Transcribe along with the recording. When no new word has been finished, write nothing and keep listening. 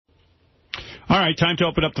All right, time to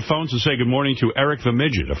open up the phones and say good morning to Eric the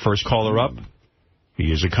Midget, a first caller up. He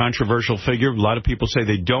is a controversial figure. A lot of people say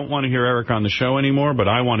they don't want to hear Eric on the show anymore, but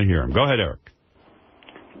I want to hear him. Go ahead, Eric.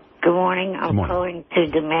 Good morning. I'm calling to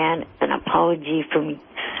demand an apology from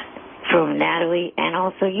Natalie and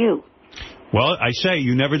also you. Well, I say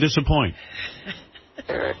you never disappoint.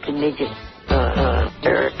 Eric the Midget.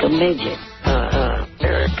 Eric the Midget.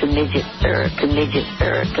 Eric the Midget. Eric the Midget.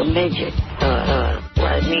 Eric the Midget.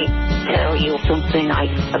 Let me tell you something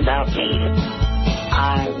nice about me.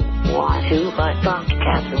 I want to fuck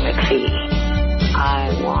Catherine McPhee.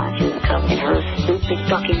 I want to come in her stupid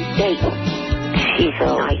fucking date. She's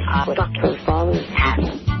so nice. I fucked her father's hat.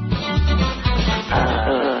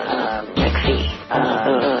 McPhee.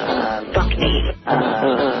 Fuck me.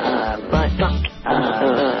 But fuck.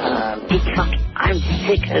 Fuck. I'm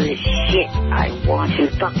sick of this shit. I want to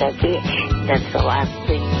fuck that bitch. That's the last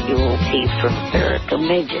thing you will see from Eric the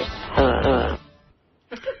Midget.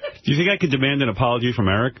 Do you think I could demand an apology from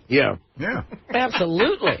Eric? Yeah. Yeah.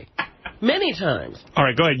 Absolutely. Many times. All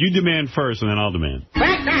right, go ahead. You demand first, and then I'll demand.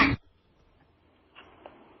 I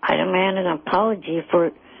demand an apology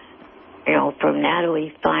from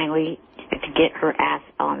Natalie finally to get her ass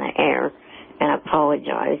on the air and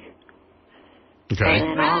apologize. Okay. And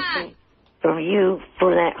then also from you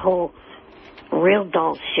for that whole real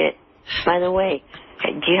doll shit. By the way, do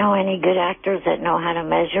you know any good actors that know how to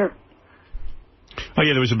measure? Oh,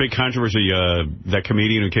 yeah, there was a big controversy. That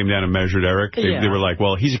comedian who came down and measured Eric, they were like,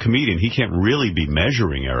 well, he's a comedian. He can't really be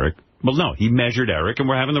measuring Eric. Well, no, he measured Eric, and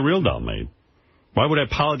we're having the real doll made. Why would I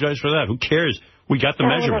apologize for that? Who cares? We got the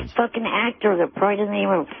measurements. A fucking actor that probably doesn't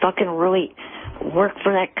even fucking really work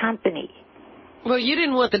for that company. Well, you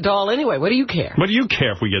didn't want the doll anyway. What do you care? What do you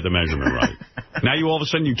care if we get the measurement right? Now you all of a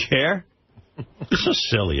sudden you care? You're so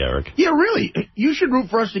silly, Eric. Yeah, really. You should root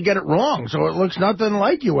for us to get it wrong so it looks nothing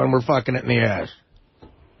like you when we're fucking it in the ass.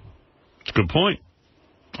 It's a good point.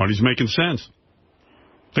 Artie's making sense.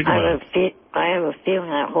 Think about it. I have a feeling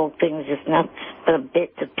that whole thing's just nothing but a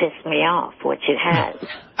bit to piss me off, which it has.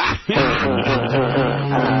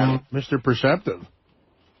 Mr. Perceptive.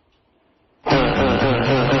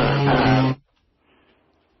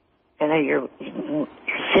 And then you're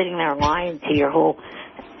sitting there lying to your whole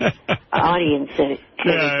audience. Yeah,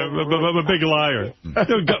 I'm a big liar.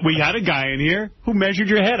 We had a guy in here who measured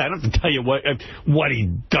your head. I don't have to tell you what he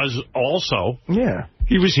does also. Yeah.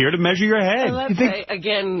 He was here to measure your head. And let's say,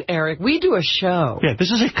 again, Eric, we do a show. Yeah,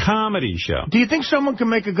 this is a comedy show. Do you think someone can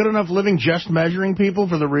make a good enough living just measuring people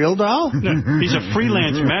for the real doll? He's a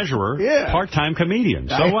freelance measurer, part-time comedian.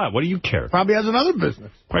 So what? What do you care? Probably has another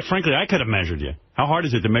business. Quite frankly, I could have measured you. How hard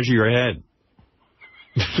is it to measure your head?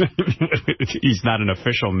 He's not an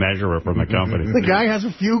official measurer from the company. The guy has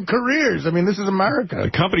a few careers. I mean, this is America.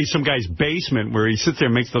 The company's some guy's basement where he sits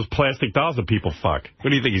there and makes those plastic dolls that people fuck. What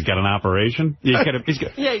do you think? He's got an operation? He's got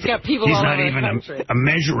people all over the country. He's not even a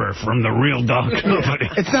measurer from the real doll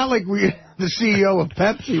company. It's not like the CEO of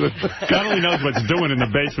Pepsi. God only knows what's doing in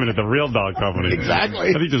the basement at the real doll company.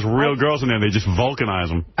 Exactly. I think there's real girls in there. They just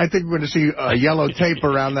vulcanize them. I think we're going to see yellow tape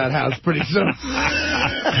around that house pretty soon.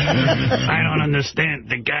 I don't understand.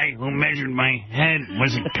 The guy who measured my head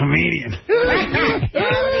was a comedian.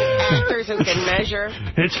 Actors who can measure.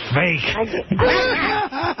 It's fake.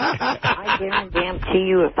 I guarantee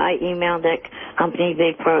you if I emailed that company,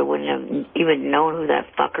 they probably wouldn't have even known who that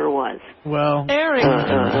fucker was. Well, Eric. They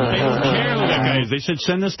don't care who that guy is. They said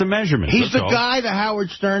send us the measurements. He's the guy the Howard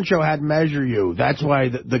Stern show had measure you. That's why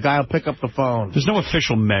the guy will pick up the phone. There's no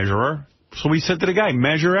official measurer. So we said to the guy,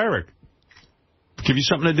 measure Eric. Give you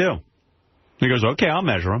something to do. He goes, okay, I'll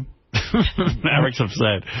measure him. Eric's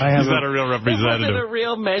upset. He's not a real representative. He wasn't a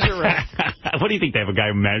real measurer. What do you think? They have a guy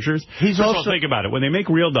who measures? He's also... think about it. When they make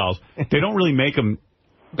real dolls, they don't really make them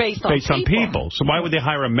based on people. So why would they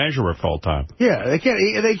hire a measurer full time? Yeah, they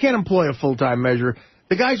can't employ a full-time measurer.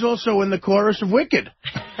 The guy's also in the chorus of Wicked.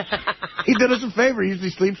 He did us a favor. He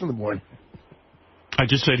usually sleeps in the morning. I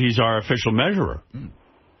just said he's our official measurer.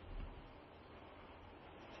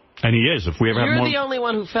 And he is. If we ever have more... You're the only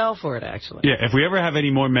one who fell for it, actually. Yeah, if we ever have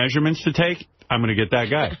any more measurements to take, I'm going to get that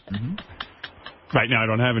guy. Right now, I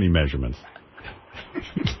don't have any measurements.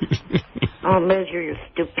 I'll measure your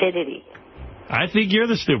stupidity. I think you're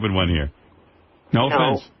the stupid one here. No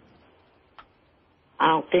offense. I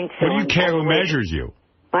don't think so. What do you care who measures you?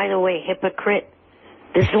 By the way, hypocrite,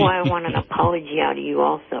 this is why I want an apology out of you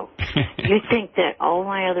also. You think that all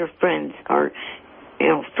my other friends are,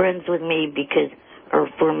 friends with me because... or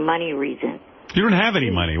for money reason. You don't have any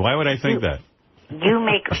money. Why would I think that? You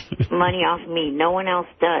make money off me. No one else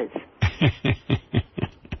does.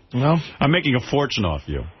 Well, I'm making a fortune off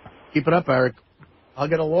you. Keep it up, Eric. I'll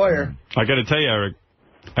get a lawyer. I got to tell you, Eric,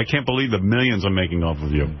 I can't believe the millions I'm making off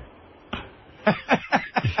of you.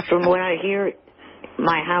 From what I hear,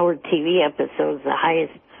 my Howard TV episode's the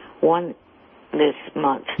highest one this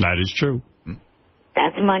month. That is true.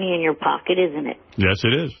 That's money in your pocket, isn't it? Yes,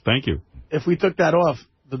 it is. Thank you. If we took that off,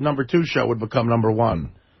 the #2 show would become #1.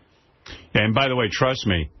 Yeah, and by the way, trust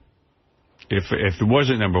me, if it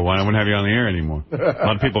wasn't #1, I wouldn't have you on the air anymore. A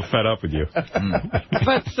lot of people fed up with you.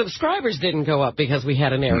 But subscribers didn't go up because we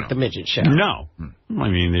had an Eric the Midget show. No. I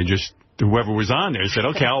mean, they just, whoever was on there said,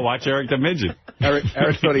 okay, I'll watch Eric the Midget. Eric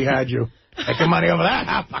thought he had you. Take your money over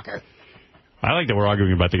that, fucker. I like that we're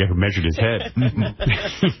arguing about the guy who measured his head.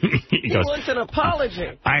 He wants an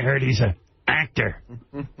apology. I heard he's an actor.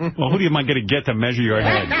 Well, who do you mind going to get to measure your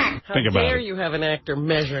head? Think about it. How dare you have an actor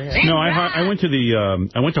measure him? No, I went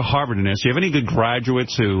to Harvard and asked, do you have any good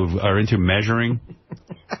graduates who are into measuring?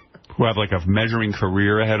 Who have like a measuring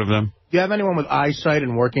career ahead of them? Do you have anyone with eyesight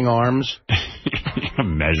and working arms? A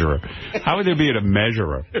measurer. How would there be a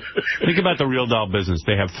measurer? Think about the Real Doll business.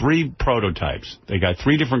 They have 3 prototypes. They got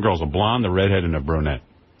 3 different girls, a blonde, a redhead, and a brunette.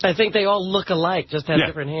 I think they all look alike, just have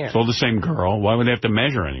different hair. It's all the same girl. Why would they have to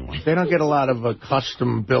measure anyone? They don't get a lot of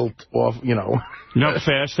custom-built off, You know how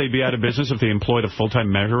fast they'd be out of business if they employed a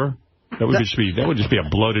full-time measurer? That would just be a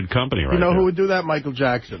bloated company right there. Who would do that? Michael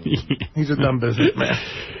Jackson. He's a dumb businessman.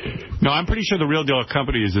 No, I'm pretty sure the Real Doll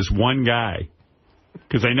company is this one guy.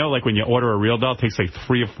 Because I know, like, when you order a Real Doll, it takes like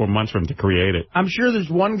 3 or 4 months for him to create it. I'm sure there's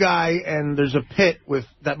one guy and there's a pit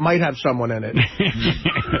that might have someone in it.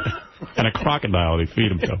 And a crocodile they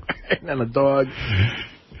feed him to. And a dog.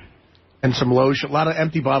 And some lotion. A lot of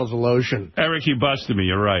empty bottles of lotion. Eric, you busted me.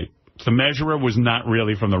 You're right. The measurer was not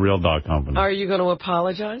really from the Real Doll company. Are you going to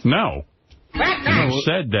apologize? No. You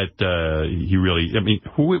said that he really... I mean,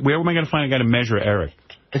 where am I going to find a guy to measure Eric?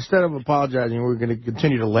 Instead of apologizing, we're going to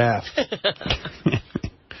continue to laugh.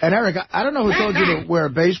 And, Eric, I don't know who told you to wear a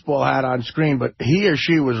baseball hat on screen, but he or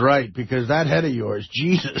she was right, because that head of yours,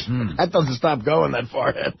 Jesus, that doesn't stop going, that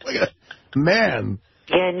forehead. Look at that. Man.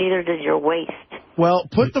 Yeah, neither does your waist. Well,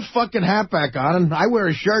 put the fucking hat back on, and I wear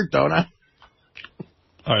a shirt, don't I?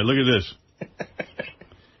 All right, look at this.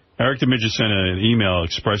 Eric the Midget sent an email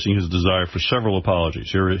expressing his desire for several apologies.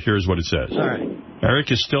 Here's what it says. All right.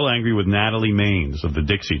 Eric is still angry with Natalie Maines of the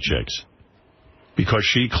Dixie Chicks because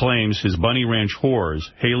she claims his Bunny Ranch whores,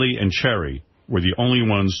 Haley and Cherry, were the only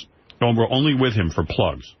ones, were only with him for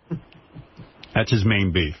plugs. That's his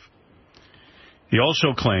main beef. He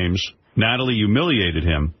also claims Natalie humiliated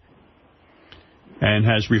him and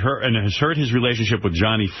has hurt his relationship with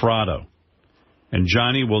Johnny Fratto. And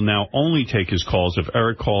Johnny will now only take his calls if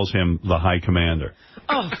Eric calls him the High Commander.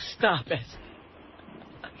 Oh, stop it.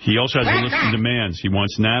 He also has a list of demands. He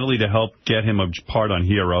wants Natalie to help get him a part on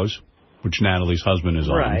Heroes, which Natalie's husband is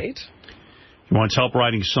on. Right. He wants help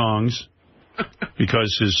writing songs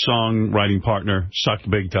because his songwriting partner sucked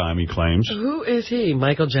big time, he claims. Who is he,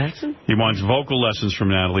 Michael Jackson? He wants vocal lessons from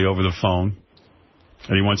Natalie over the phone.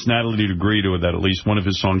 And he wants Natalie to agree to it that at least one of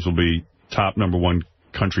his songs will be top #1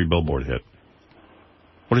 country Billboard hit.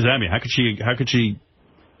 What does that mean? How could she...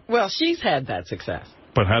 Well, she's had that success.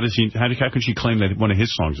 But how could she claim that one of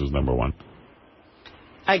his songs was #1?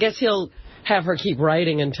 I guess he'll have her keep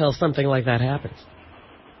writing until something like that happens.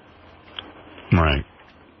 Right.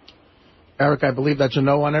 Eric, I believe that's a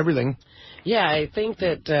no on everything. Yeah, I think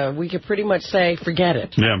that we could pretty much say, forget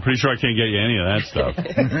it. Yeah, I'm pretty sure I can't get you any of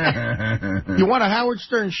that stuff. You want a Howard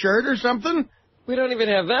Stern shirt or something? We don't even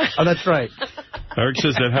have that. Oh, that's right. Eric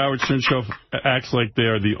says that Howard Stern show acts like they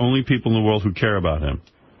are the only people in the world who care about him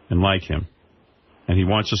and like him. And he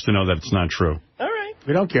wants us to know that it's not true. All right.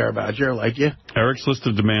 We don't care about you or like you. Eric's list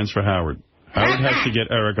of demands for Howard. Howard has to get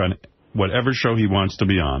Eric on whatever show he wants to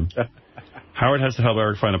be on. Howard has to help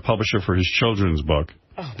Eric find a publisher for his children's book.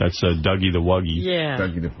 That's Dougie the Wuggy. Yeah.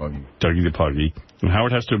 Dougie the Puggy. Dougie the Puggy. And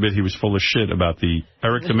Howard has to admit he was full of shit about the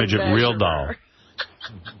Eric the Midget Real Doll.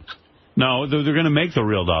 No, they're going to make the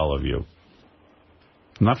Real Doll of you.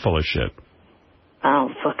 I'm not full of shit. I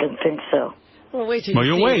don't fucking think so. Well, wait till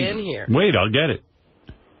you see in here. Wait, I'll get it.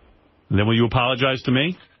 And then will you apologize to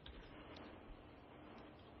me?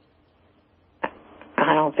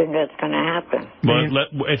 I don't think that's going to happen.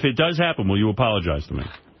 But if it does happen, will you apologize to me?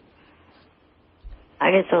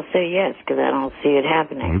 I guess I'll say yes, because I don't see it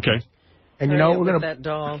happening. Okay. And you know we're going to that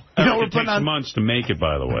doll. It takes months to make it,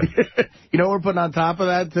 by the way. You know what we're putting on top of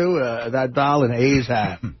that, too? That doll in A's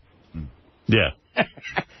hat. Yeah. We're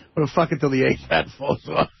going to fuck it till the A's hat falls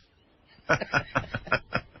off.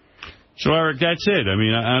 So, Eric, that's it. I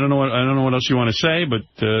mean, I don't know what else you want to say, but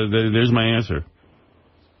there's my answer.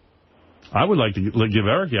 I would like to give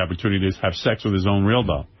Eric the opportunity to have sex with his own real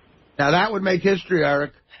doll. Now, that would make history,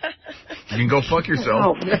 Eric. You can go fuck yourself.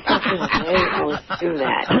 Oh, fucking way, let's do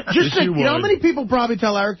that. Just think, you know how many people probably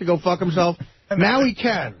tell Eric to go fuck himself? Now he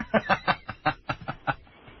can.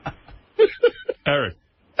 Eric,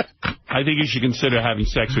 I think you should consider having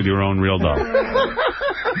sex with your own real doll. I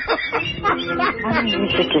think you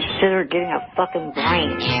should consider getting a fucking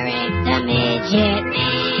brain. Eric the Midget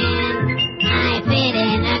Man. I fit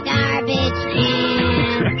in a garbage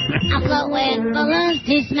can. I float with balloons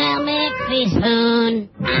to smell McPhee spoon.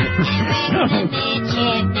 I'm Eric the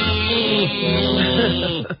Midget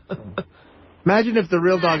Man. Imagine if the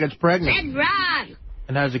real dog gets pregnant Red Rock.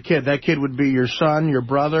 and has a kid. That kid would be your son, your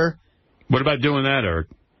brother. What about doing that, Eric?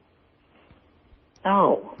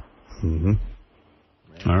 No.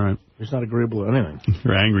 All right. He's not agreeable to anything.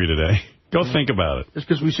 You're angry today. Go think about it. Just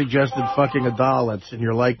because we suggested fucking a doll that's in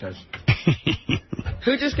your likeness.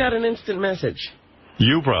 Who just got an instant message?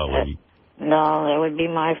 You probably. No, that would be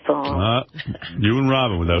my phone. You and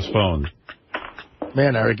Robin with those phones.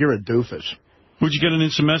 Man, Eric, you're a doofus. Who'd you get an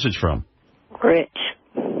instant message from? Rich.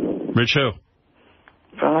 Rich who?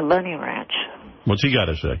 From the Bunny Ranch. What's he got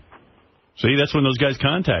to say? See, that's when those guys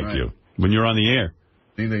contact you, when you're on the air.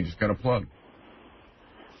 See, they just got a plug.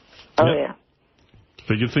 Oh, Yep. yeah.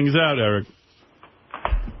 Figure things out, Eric.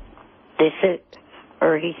 They said,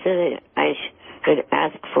 or he said I could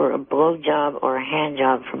ask for a blowjob or a hand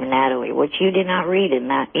job from Natalie, which you did not read in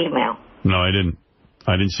that email. No, I didn't.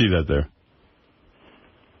 I didn't see that there.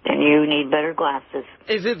 And you need better glasses.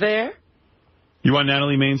 Is it there? You want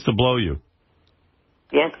Natalie Maines to blow you?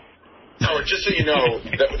 Yes. Howard, just so you know,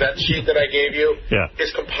 that sheet that I gave you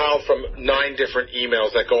is compiled from 9 different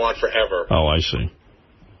emails that go on forever. Oh, I see.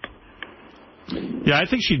 Yeah, I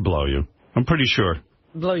think she'd blow you. I'm pretty sure.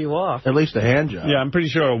 Blow you off. At least a hand job. Yeah, I'm pretty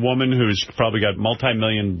sure a woman who's probably got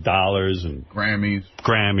multi-million dollars and Grammys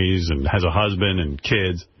and has a husband and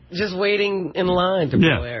kids. Just waiting in line to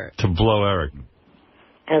blow Eric. To blow Eric.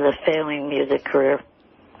 Has a failing music career.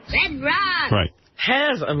 Red Rock. Right.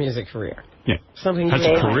 Has a music career. Yeah. Something has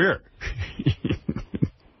you a career.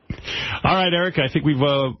 All right, Eric, I think we've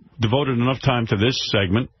devoted enough time to this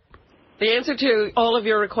segment. The answer to all of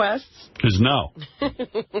your requests? Is no.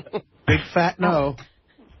 Big fat no.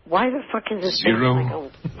 Why the fuck is this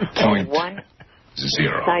 0.0 like a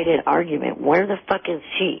one-sided argument? Where the fuck is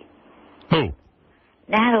she? Who?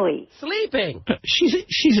 Natalie. Sleeping. She's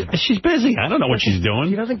busy. I don't know what she's doing.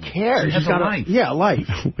 She doesn't care. She has a life. Yeah, a life.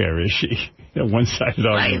 Where is she? A one-sided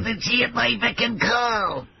argument. Why isn't she at my beck and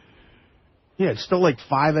call? Yeah, it's still like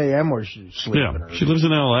 5 a.m. where she's sleeping. Yeah, she lives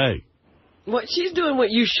in L.A. What she's doing what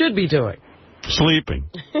you should be doing. Sleeping.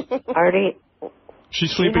 Artie. She's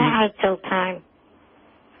You know sleeping. how to tell time?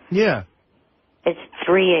 Yeah. It's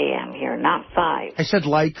 3 a.m. here, not 5. I said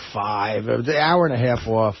like 5. It was an hour and a half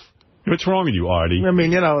off. What's wrong with you, Artie? I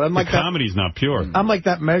mean, you know, I'm like comedy's not pure. I'm like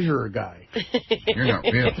that measurer guy. You're not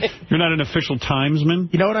real. You're not an official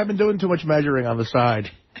timesman? You know what? I've been doing too much measuring on the side.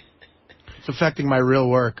 It's affecting my real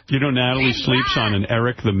work. You know Natalie sleeps on an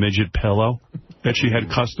Eric the Midget pillow that she had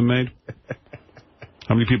custom made?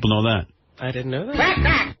 How many people know that? I didn't know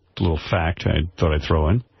that. A little fact I thought I'd throw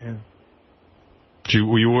in. Yeah.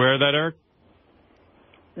 Were you aware of that, Eric?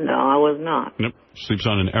 No, I was not. Nope. Sleeps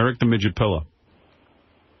on an Eric the Midget pillow.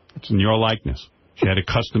 It's in your likeness. She had it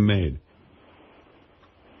custom made.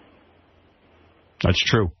 That's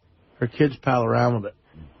true. Her kids pal around with it.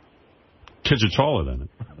 Kids are taller than it.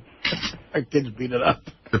 Her kids beat it up.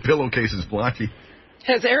 The pillowcase is blotchy.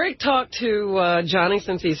 Has Eric talked to Johnny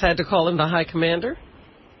since he's had to call him the High Commander?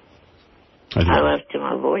 I left him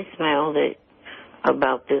a voicemail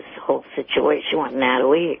about this whole situation with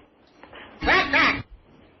Natalie.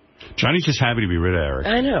 Johnny's just happy to be rid of Eric.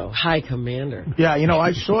 I know. High Commander. Yeah, you know,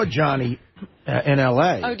 I saw Johnny in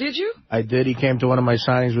L.A. Oh, did you? I did. He came to one of my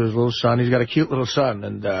signings with his little son. He's got a cute little son.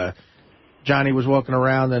 And Johnny was walking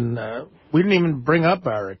around, and we didn't even bring up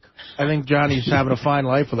Eric. I think Johnny's having a fine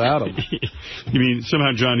life without him. You mean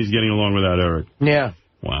somehow Johnny's getting along without Eric? Yeah.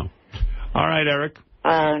 Wow. All right, Eric.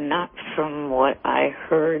 Not from what I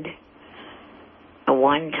heard.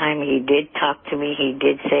 One time he did talk to me. He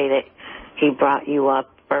did say that he brought you up,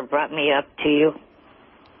 or brought me up to you.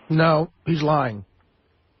 No, he's lying.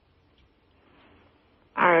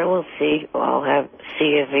 All right, we'll see. I'll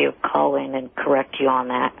see if he'll call in and correct you on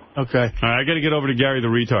that. Okay. All right, I got to get over to Gary the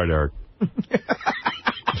retard, Eric.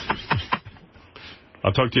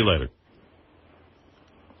 I'll talk to you later.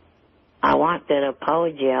 I want that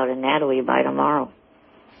apology out of Natalie by tomorrow.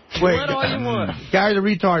 Wait, What all you want? Gary the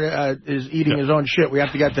retard is eating his own shit. We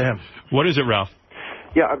have to get to him. What is it, Ralph?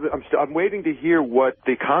 Yeah, I'm waiting to hear what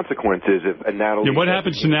the consequence is if Natalie... Yeah, what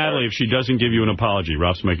happens to Natalie if she doesn't give you an apology?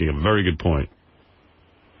 Ralph's making a very good point.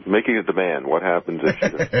 Making a demand. What happens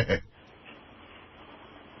if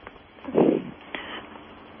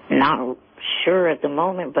Not sure at the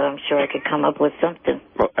moment, but I'm sure I could come up with something.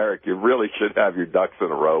 Well, Eric, you really should have your ducks in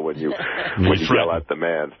a row when you yell out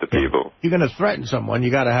demands to people. You're going to threaten someone,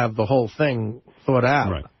 you got to have the whole thing thought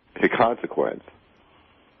out. Right. The consequence.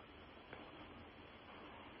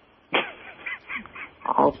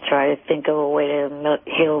 I'll try to think of a way to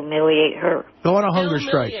humiliate her. Go on a hunger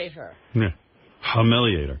strike. Humiliate her. Yeah.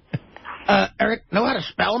 Humiliate her. Eric, know how to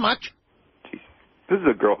spell much? This is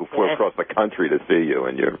a girl who flew across the country to see you,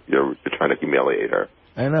 and you're trying to humiliate her.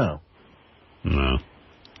 I know. No.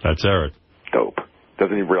 That's Eric. Dope.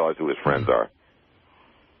 Doesn't even realize who his friends are.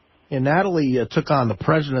 Yeah, Natalie took on the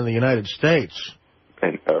President of the United States.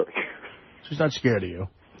 And Eric. She's not scared of you.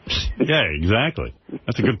 Yeah, exactly.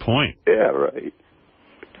 That's a good point. Yeah, right.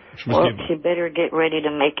 Well, she better get ready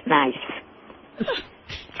to make nice.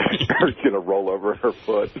 Eric's going to roll over her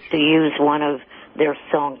foot. To use one of their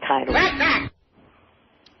song titles.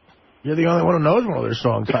 You're the only one who knows one of their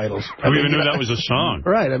song titles. I even knew that was a song.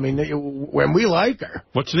 Right. I mean, when we like her.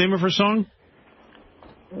 What's the name of her song?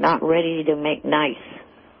 Not ready to make nice.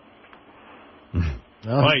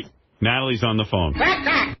 Oh. Wait, Natalie's on the phone.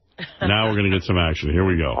 Now we're going to get some action. Here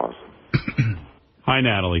we go. Hi,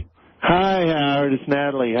 Natalie. Hi, Howard. It's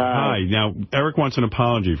Natalie. Hi. Hi. Now, Eric wants an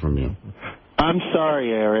apology from you. I'm sorry,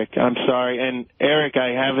 Eric. I'm sorry. And, Eric,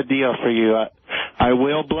 I have a deal for you. I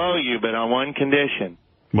will blow you, but on one condition.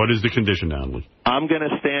 What is the condition, Natalie? I'm going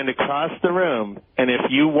to stand across the room, and if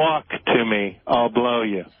you walk to me, I'll blow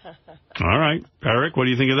you. All right. Eric, what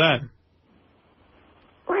do you think of that?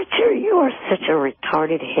 Richard, you are such a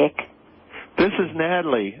retarded hick. This is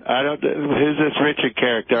Natalie. Who's this Richard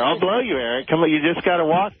character? I'll blow you, Eric. Come on, you just got to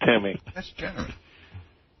walk to me. That's generous.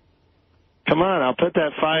 Come on, I'll put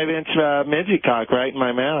that 5-inch midget cock right in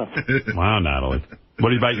my mouth. Wow, Natalie.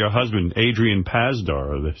 What about your husband, Adrian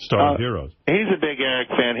Pazdar, of the Star of Heroes? He's a big Eric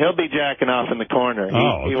fan. He'll be jacking off in the corner.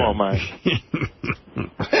 He won't mind.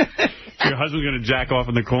 Your husband's going to jack off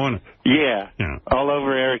in the corner? Yeah. All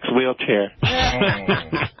over Eric's wheelchair.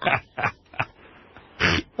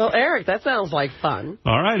 Well, Eric, that sounds like fun.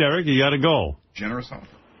 All right, Eric, you got a goal. Generous offer.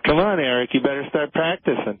 Come on, Eric, you better start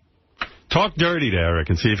practicing. Talk dirty to Eric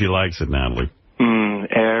and see if he likes it, Natalie.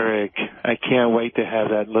 Eric, I can't wait to have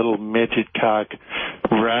that little midget cock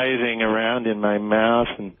writhing around in my mouth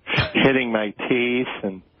and hitting my teeth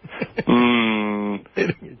and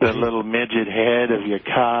the little midget head of your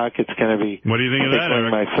cock. It's going to be... What do you think of that,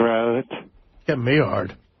 Eric? My throat. Get me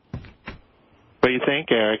hard. What do you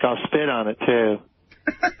think, Eric? I'll spit on it, too.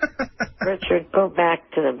 Richard, go back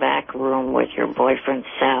to the back room with your boyfriend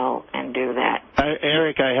Sal and do that.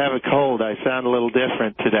 Eric, I have a cold. I sound a little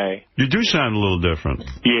different today. You do sound a little different.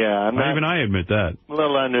 Yeah. Even I admit that. A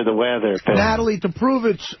little under the weather. Natalie, to prove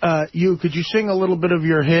it's you, could you sing a little bit of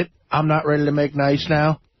your hit, I'm Not Ready to Make Nice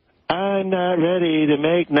Now? I'm not ready to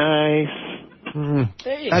make nice.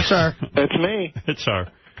 That's her. That's me. It's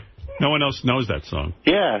her. No one else knows that song.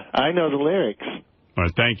 Yeah, I know the lyrics. All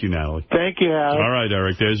right, thank you, Natalie. Thank you, Hal. All right,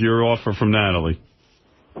 Eric, there's your offer from Natalie.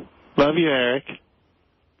 Love you, Eric.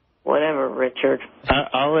 Whatever, Richard.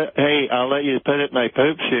 I'll let you put it in my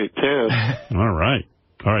poop chute, too. All right,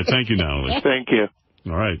 thank you, Natalie. Thank you.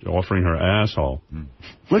 All right, offering her asshole.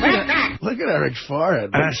 Look at Eric's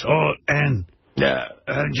forehead. Asshole and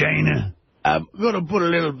vagina. I'm going to put a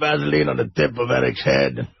little Vaseline on the tip of Eric's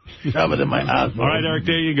head. Shove it in my asshole. All right, Eric,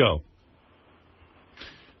 there you go.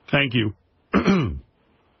 Thank you.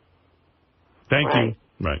 Thank you.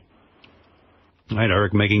 Right. All right,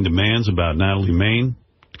 Eric making demands about Natalie Maine.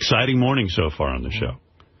 Exciting morning so far on the show.